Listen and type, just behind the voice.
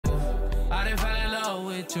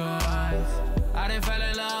love with your eyes. I done fell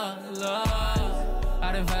in love.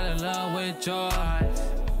 I done fell in love with your eyes.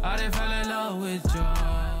 I done fell in love with your eyes.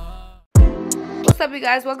 What's up, you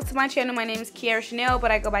guys? Welcome to my channel. My name is Kiara Chanel,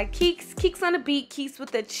 but I go by Keeks. Keeks on the beat, Keeks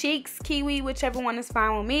with the cheeks, Kiwi, whichever one is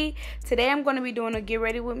fine with me. Today I'm going to be doing a get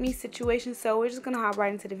ready with me situation, so we're just going to hop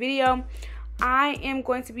right into the video. I am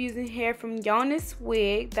going to be using hair from Yonis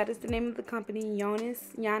Wig. That is the name of the company,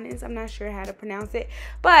 Yonis. I'm not sure how to pronounce it,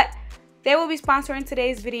 but they will be sponsoring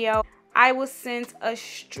today's video. I was sent a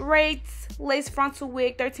straight lace frontal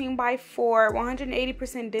wig, 13x4,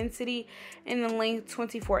 180% density, in the length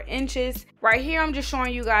 24 inches. Right here, I'm just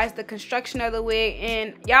showing you guys the construction of the wig,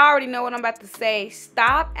 and y'all already know what I'm about to say.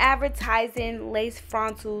 Stop advertising lace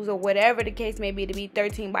frontals or whatever the case may be to be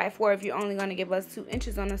 13x4 if you're only going to give us 2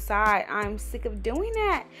 inches on the side. I'm sick of doing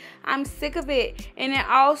that. I'm sick of it. And it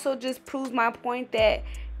also just proves my point that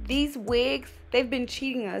these wigs, they've been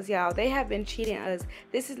cheating us, y'all. They have been cheating us.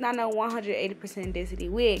 This is not no 180% density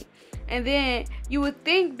wig. And then you would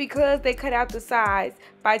think because they cut out the sides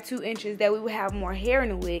by 2 inches that we would have more hair in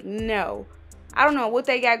the wig. No. I don't know what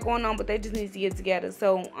they got going on, but they just need to get together.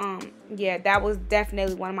 So, yeah, that was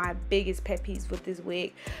definitely one of my biggest pet peeves with this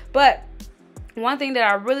wig. But one thing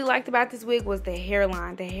that I really liked about this wig was the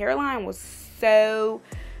hairline. The hairline was so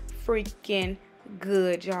freaking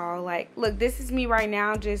good, y'all. Like, look, this is me right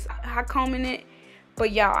now just hot combing it,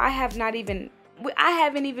 but y'all, I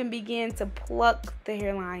haven't even begun to pluck the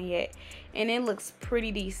hairline yet, and it looks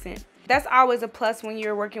pretty decent. That's always a plus when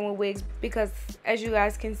you're working with wigs, because as you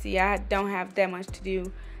guys can see, I don't have that much to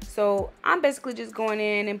do. So I'm basically just going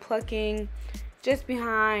in and plucking just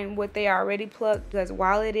behind what they already plucked, because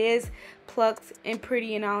while it is plucked and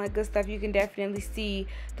pretty and all that good stuff, you can definitely see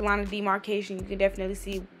the line of demarcation. You can definitely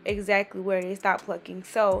see exactly where they stopped plucking.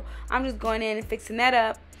 So I'm just going in and fixing that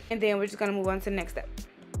up, and then we're just going to move on to the next step.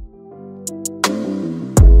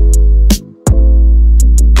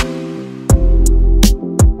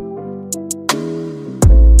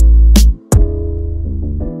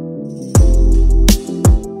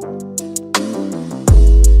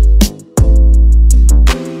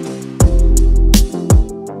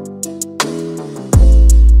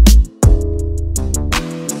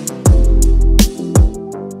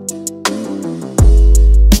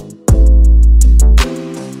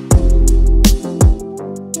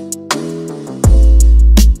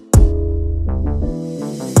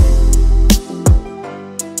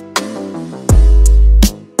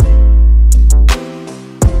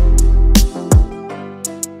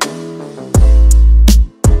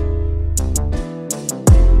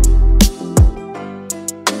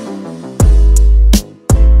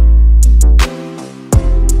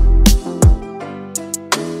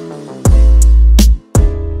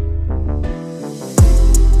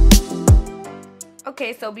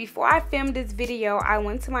 Okay, so before I filmed this video, I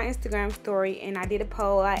went to my Instagram story and I did a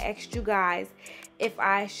poll. I asked you guys if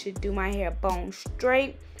I should do my hair bone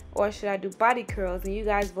straight or should I do body curls, and you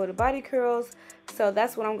guys voted body curls, so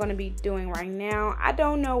that's what I'm going to be doing right now. I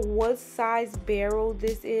don't know what size barrel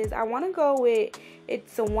this is. I want to go with,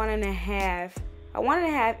 it's a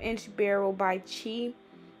 1.5 inch barrel by Chi.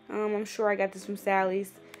 I'm sure I got this from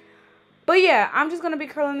Sally's. But yeah, I'm just going to be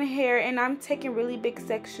curling the hair, and I'm taking really big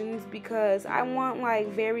sections because I want like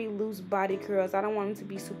very loose body curls. I don't want them to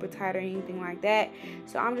be super tight or anything like that.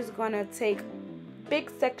 So I'm just going to take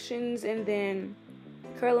big sections and then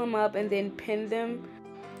curl them up and then pin them.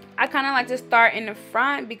 I kind of like to start in the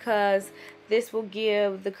front because this will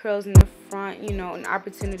give the curls in the front, you know, an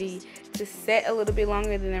opportunity to set a little bit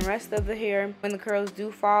longer than the rest of the hair. When the curls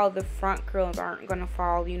do fall, the front curls aren't going to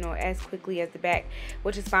fall, you know, as quickly as the back,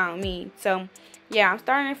 which is fine with me. So yeah, I'm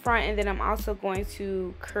starting in front, and then I'm also going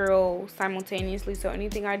to curl simultaneously. So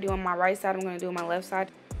anything I do on my right side, I'm going to do on my left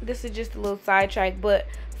side. This is just a little sidetrack, but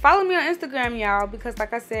follow me on Instagram, y'all, because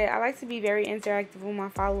like I said, I like to be very interactive with my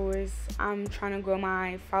followers. I'm trying to grow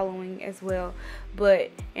my following as well. But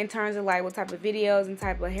in terms of like what type of videos and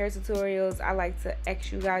type of hair tutorials, I like to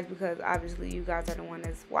ask you guys because obviously you guys are the one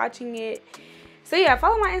that's watching it. So yeah,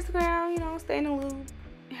 follow my Instagram, you know, stay in the loop,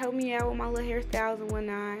 help me out with my little hairstyles and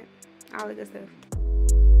whatnot, all the good stuff.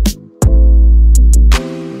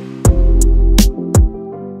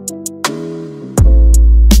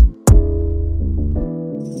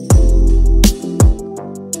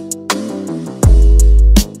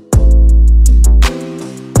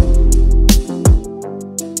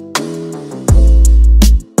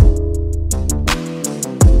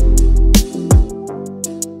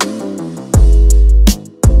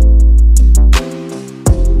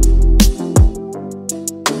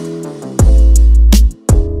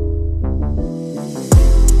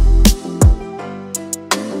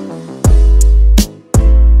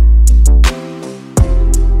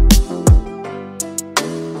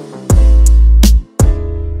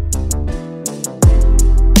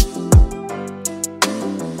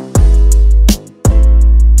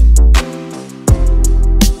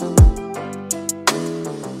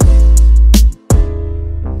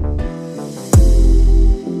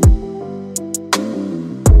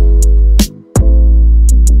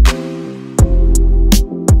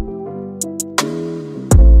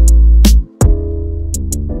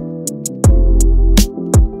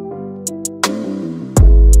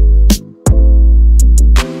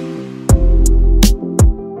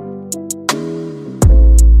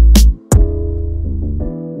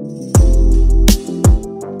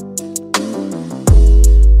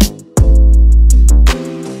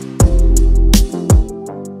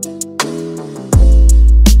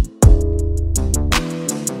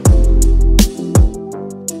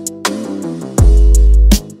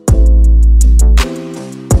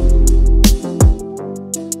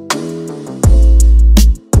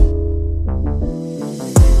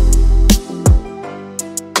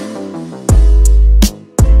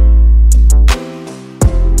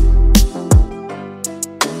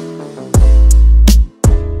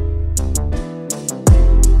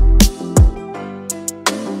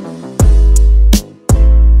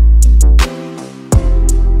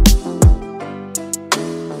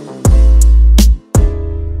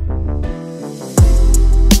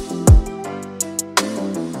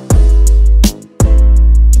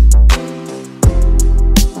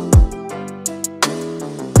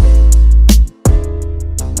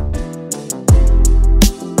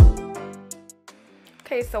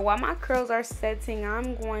 Okay, so while my curls are setting,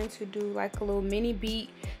 I'm going to do like a little mini beat.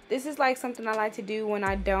 This is like something I like to do when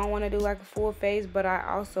I don't want to do like a full face, but I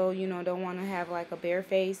also, you know, don't want to have like a bare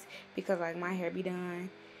face because like my hair be done.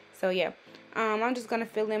 So yeah, I'm just going to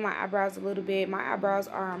fill in my eyebrows a little bit. My eyebrows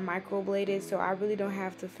are microbladed, so I really don't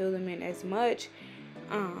have to fill them in as much.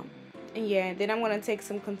 And yeah, then I'm going to take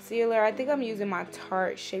some concealer. I think I'm using my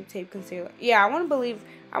Tarte Shape Tape concealer. Yeah, I want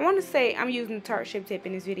to say I'm using Tarte Shape Tape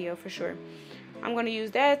in this video for sure. I'm going to use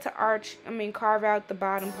that to carve out the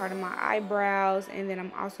bottom part of my eyebrows, and then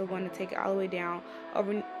I'm also going to take it all the way down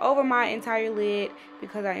over my entire lid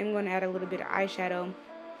because I am going to add a little bit of eyeshadow.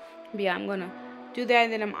 But yeah, I'm going to do that,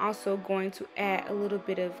 and then I'm also going to add a little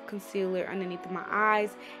bit of concealer underneath my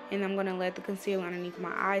eyes, and I'm going to let the concealer underneath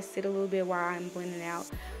my eyes sit a little bit while I'm blending out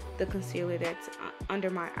the concealer that's under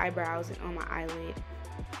my eyebrows and on my eyelid.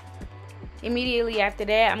 Immediately after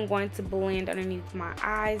that, I'm going to blend underneath my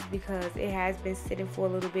eyes because it has been sitting for a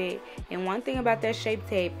little bit. And one thing about that Shape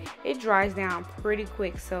Tape, it dries down pretty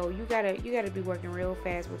quick, so you gotta be working real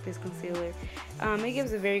fast with this concealer. It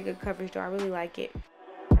gives a very good coverage though. I really like it.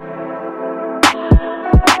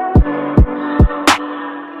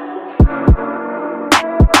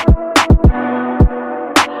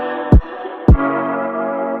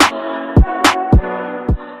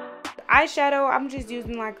 Eyeshadow, I'm just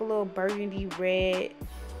using like a little burgundy red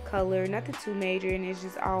color, nothing too major, and it's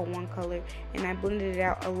just all one color, and I blended it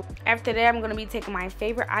out a little. After that, I'm going to be taking my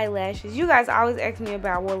favorite eyelashes. You guys always ask me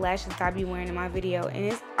about what lashes I be wearing in my video, and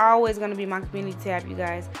it's always going to be my community tab, you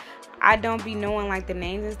guys. I don't be knowing like the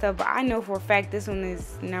names and stuff, but I know for a fact this one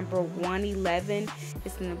is number 111.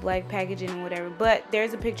 It's in the black packaging and whatever, but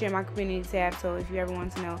there's a picture in my community tab, so if you ever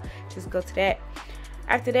want to know, just go to that.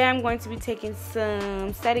 After that, I'm going to be taking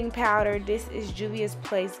some setting powder. This is Juvia's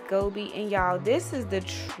Place Gobi, and y'all, this is the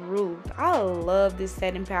truth. I love this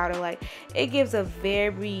setting powder. Like, it gives a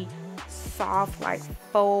very soft, like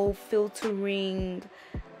faux filtering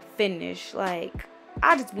finish. Like,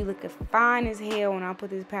 I just be looking fine as hell when I put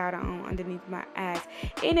this powder on underneath my eyes,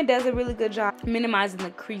 and it does a really good job minimizing the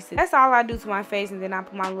creases. That's all I do to my face, and then I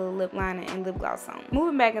put my little lip liner and lip gloss on.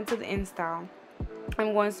 Moving back into the install,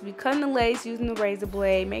 I'm going to be cutting the lace using the razor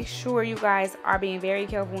blade. Make sure you guys are being very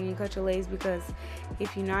careful when you cut your lace, because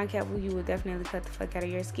if you're not careful, you will definitely cut the fuck out of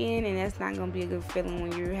your skin, and that's not going to be a good feeling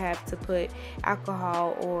when you have to put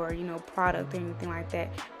alcohol or, you know, product or anything like that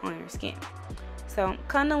on your skin. So I'm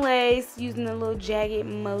cutting the lace using a little jagged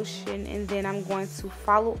motion, and then I'm going to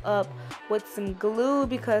follow up with some glue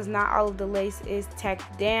because not all of the lace is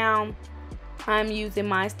tacked down. I'm using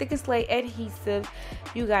my Stick and Slay adhesive.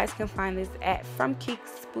 You guys can find this at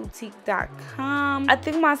fromkicksboutique.com. I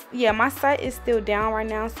think my site is still down right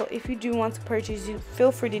now, so if you do want to purchase, you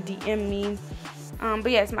feel free to DM me.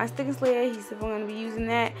 But yes, my Stick and Slay adhesive, I'm going to be using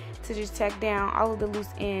that to just tack down all of the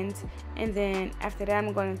loose ends, and then after that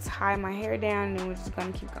I'm going to tie my hair down, and then we're just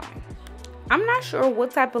going to keep going. I'm not sure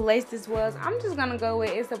what type of lace this was. I'm just gonna go with,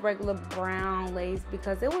 it's a regular brown lace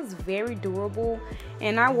because it was very durable,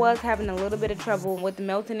 and I was having a little bit of trouble with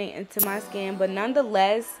melting it into my skin, but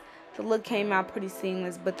nonetheless the look came out pretty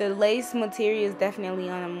seamless. But the lace material is definitely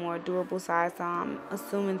on a more durable side, so I'm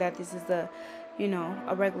assuming that this is a, you know,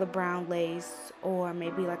 a regular brown lace or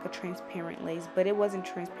maybe like a transparent lace, but it wasn't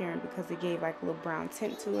transparent because it gave like a little brown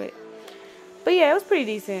tint to it. But yeah, it was pretty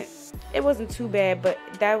decent. It wasn't too bad, but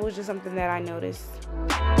that was just something that I noticed.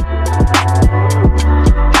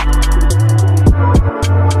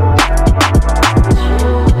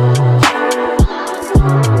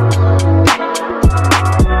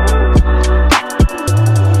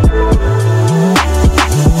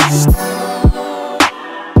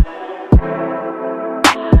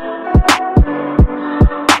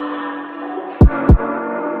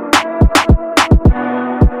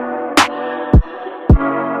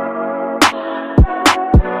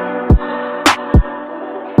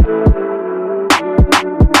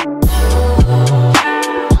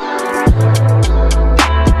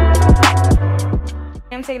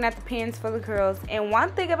 Taking out the pins for the curls, and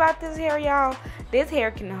one thing about this hair, y'all, this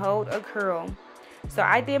hair can hold a curl. So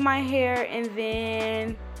I did my hair, and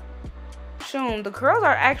then shoom, the curls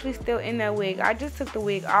are actually still in that wig. I just took the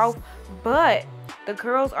wig off, but the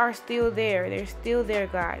curls are still there. They're still there,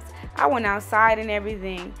 guys. I went outside and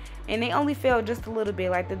everything, and they only fell just a little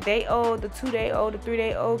bit. Like the day old, the 2 day old, the 3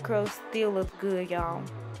 day old curls still look good, y'all,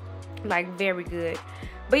 like very good.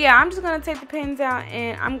 But yeah, I'm just going to take the pins out,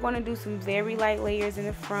 and I'm going to do some very light layers in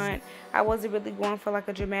the front. I wasn't really going for like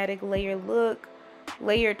a dramatic layered look,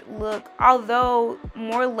 although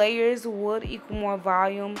more layers would equal more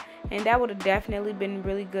volume, and that would have definitely been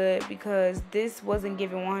really good because this wasn't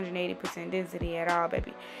giving 180% density at all,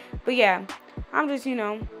 baby. But yeah, I'm just, you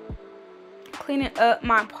know, cleaning up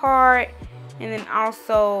my part, and then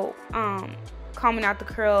also combing out the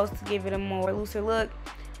curls to give it a more looser look.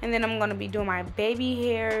 And then I'm going to be doing my baby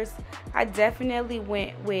hairs. I definitely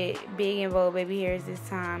went with big and bold baby hairs this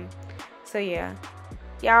time. So yeah,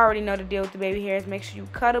 y'all already know the deal with the baby hairs. Make sure you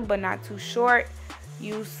cut them, but not too short.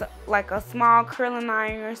 Use like a small curling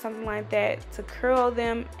iron or something like that to curl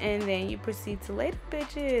them, and then you proceed to lay the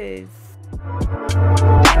bitches.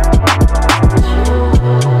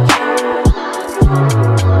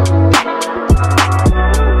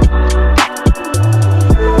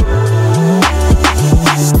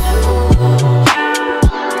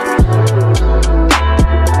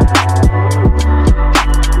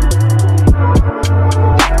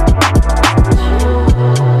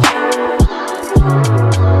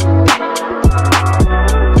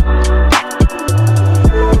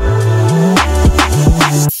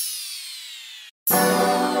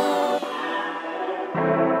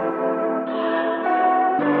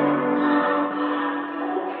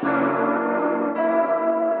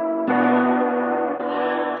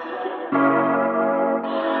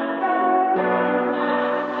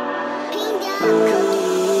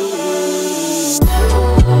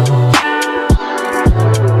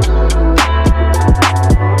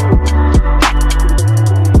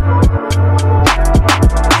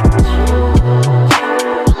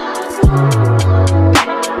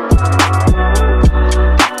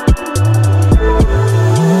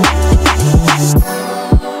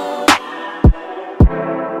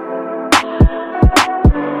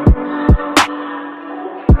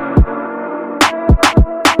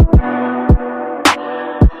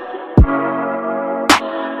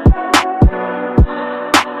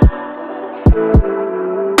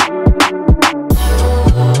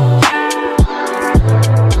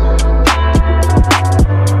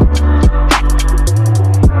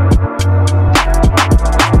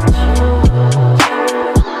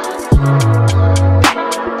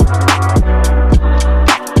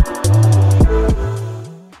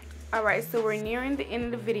 Alright, so we're nearing the end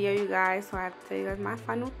of the video, you guys, so I have to tell you guys my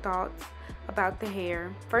final thoughts about the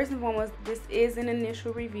hair. First and foremost, this is an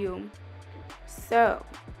initial review, so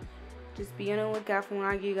just be on the lookout for when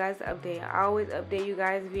I give you guys an update. I always update you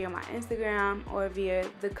guys via my Instagram or via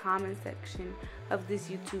the comment section of this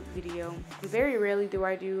YouTube video. Very rarely do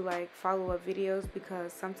I do like follow-up videos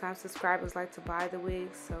because sometimes subscribers like to buy the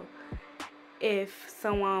wigs, so if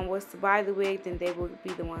someone was to buy the wig, then they would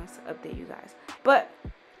be the ones to update you guys. But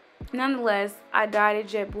nonetheless, I dyed it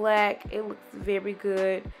jet black. It looks very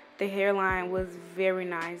good. The hairline was very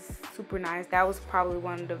nice, super nice. That was probably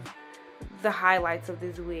one of the highlights of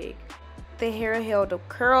this wig. The hair held up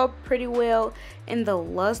curl pretty well, and the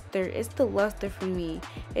luster, it's the luster for me.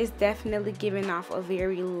 It's definitely giving off a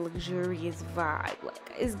very luxurious vibe.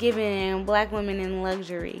 Like, it's giving black women in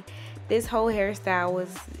luxury. This whole hairstyle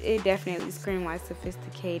it definitely screamed like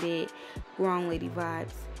sophisticated grown lady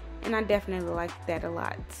vibes, and I definitely like that a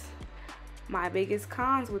lot. My biggest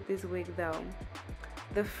cons with this wig though,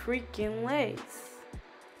 the freaking legs.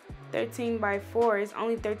 13x4 is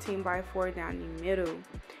only 13x4 down the middle,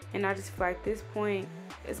 and I just feel like this point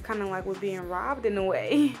it's kind of like we're being robbed in a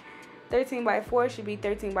way. 13x4 should be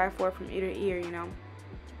 13x4 from ear to ear, you know,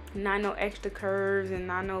 not no extra curves and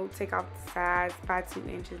not no take off the sides by 2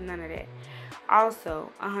 inches, none of that.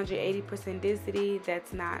 Also 180% density,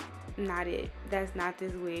 that's not it. That's not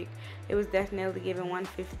this wig. It was definitely given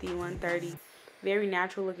 150, 130. Very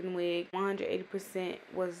natural looking wig. 180%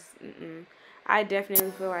 was I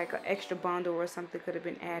definitely feel like an extra bundle or something could have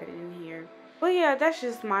been added in here. But yeah, that's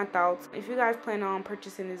just my thoughts. If you guys plan on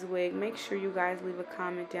purchasing this wig, make sure you guys leave a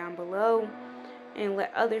comment down below and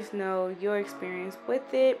let others know your experience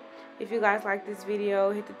with it. If you guys like this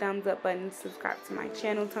video, hit the thumbs up button, subscribe to my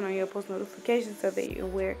channel, turn on your post notifications so that you're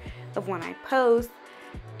aware of when I post.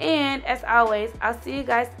 And as always, I'll see you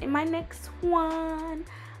guys in my next one.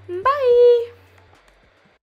 Bye!